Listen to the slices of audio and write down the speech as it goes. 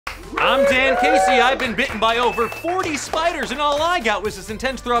I'm Dan Casey. I've been bitten by over 40 spiders, and all I got was this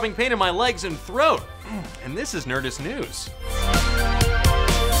intense throbbing pain in my legs and throat. And this is Nerdist News.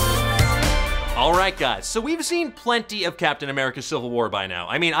 All right, guys, so we've seen plenty of Captain America Civil War by now.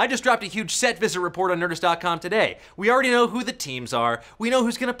 I mean, I just dropped a huge set visit report on Nerdist.com today. We already know who the teams are, we know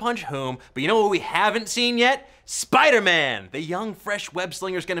who's gonna punch whom, but you know what we haven't seen yet? Spider-Man! The young, fresh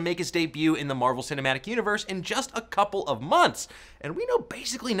web-slinger's gonna make his debut in the Marvel Cinematic Universe in just a couple of months. And we know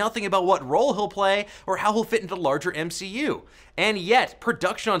basically nothing about what role he'll play or how he'll fit into the larger MCU. And yet,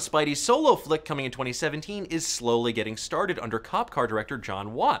 production on Spidey's solo flick coming in 2017 is slowly getting started under cop car director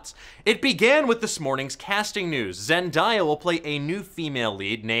John Watts. It began with this morning's casting news. Zendaya will play a new female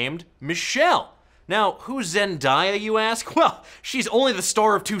lead named Michelle. Now, who's Zendaya, you ask? Well, she's only the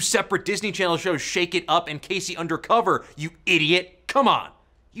star of 2 separate Disney Channel shows, Shake It Up and Casey Undercover, you idiot. Come on,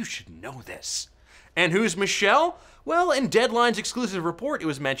 you should know this. And who's Michelle? Well, in Deadline's exclusive report, it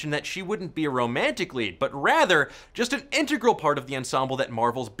was mentioned that she wouldn't be a romantic lead, but rather just an integral part of the ensemble that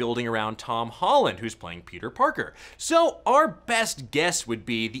Marvel's building around Tom Holland, who's playing Peter Parker. So our best guess would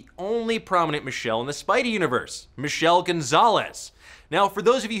be the only prominent Michelle in the Spidey universe, Michelle Gonzalez. Now, for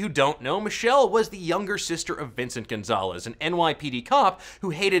those of you who don't know, Michelle was the younger sister of Vincent Gonzalez, an NYPD cop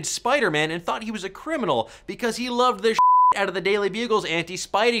who hated Spider-Man and thought he was a criminal because he loved the out of the Daily Bugle's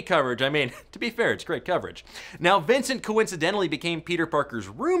anti-Spidey coverage. I mean, to be fair, it's great coverage. Now, Vincent coincidentally became Peter Parker's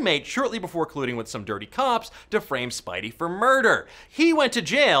roommate shortly before colluding with some dirty cops to frame Spidey for murder. He went to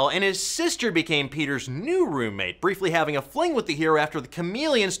jail, and his sister became Peter's new roommate, briefly having a fling with the hero after the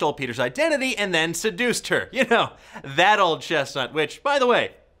chameleon stole Peter's identity and then seduced her. You know, that old chestnut, which, by the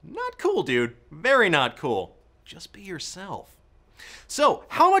way, not cool, dude. Very not cool. Just be yourself. So,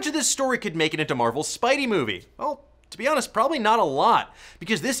 how much of this story could make it into Marvel's Spidey movie? Well, to be honest, probably not a lot,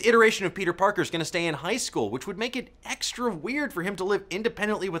 because this iteration of Peter Parker is going to stay in high school, which would make it extra weird for him to live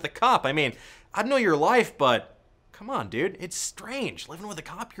independently with a cop. I mean, I know your life, but come on, dude, it's strange. Living with a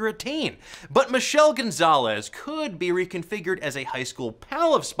cop, you're a teen. But Michelle Gonzalez could be reconfigured as a high school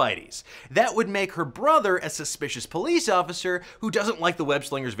pal of Spidey's. That would make her brother a suspicious police officer who doesn't like the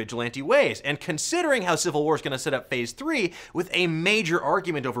web-slinger's vigilante ways. And considering how Civil War is going to set up Phase 3 with a major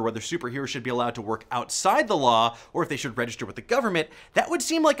argument over whether superheroes should be allowed to work outside the law or if they should register with the government, that would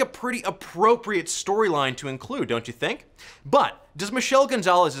seem like a pretty appropriate storyline to include, don't you think? But does Michelle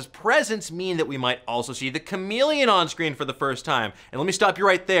Gonzalez's presence mean that we might also see the chameleon on screen for the first time? And let me stop you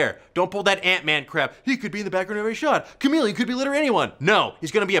right there. Don't pull that Ant-Man crap. He could be in the background of every shot. Chameleon could be literally anyone. No,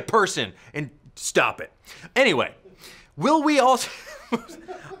 he's gonna be a person. And stop it. Anyway, will we also...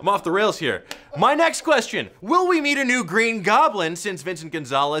 I'm off the rails here. My next question, will we meet a new Green Goblin since Vincent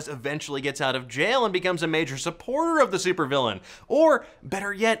Gonzalez eventually gets out of jail and becomes a major supporter of the supervillain? Or,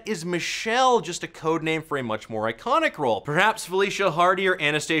 better yet, is Michelle just a code name for a much more iconic role? Perhaps Felicia Hardy or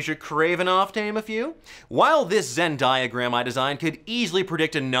Anastasia Kravinoff, to name a few? While this Venn diagram I designed could easily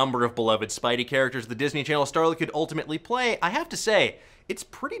predict a number of beloved Spidey characters the Disney Channel starlet could ultimately play, I have to say, it's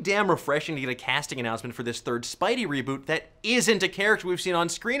pretty damn refreshing to get a casting announcement for this third Spidey reboot that isn't a character we've seen on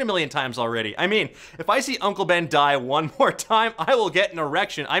screen a million times already. I mean, if I see Uncle Ben die one more time, I will get an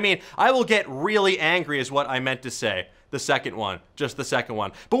erection. I mean, I will get really angry is what I meant to say. The second one, just the second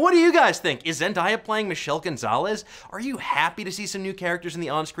one. But what do you guys think? Is Zendaya playing Michelle Gonzalez? Are you happy to see some new characters in the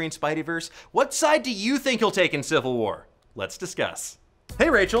on-screen Spideyverse? What side do you think he'll take in Civil War? Let's discuss. Hey,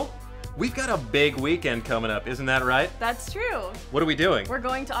 Rachel. We've got a big weekend coming up, isn't that right? That's true. What are we doing? We're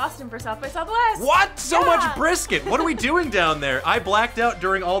going to Austin for South by Southwest. What? So much brisket. What are we doing down there? I blacked out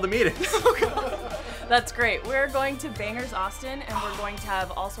during all the meetings. That's great. We're going to Bangers Austin, and we're going to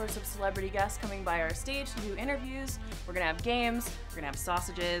have all sorts of celebrity guests coming by our stage to do interviews. We're going to have games. We're going to have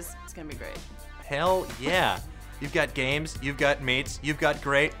sausages. It's going to be great. Hell yeah. You've got games, you've got mates, you've got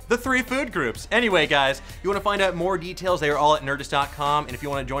great. The 3 food groups. Anyway, guys, you want to find out more details, they are all at Nerdist.com. And if you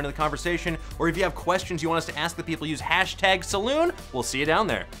want to join in the conversation, or if you have questions you want us to ask the people, use #Saloon. We'll see you down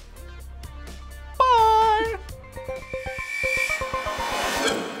there.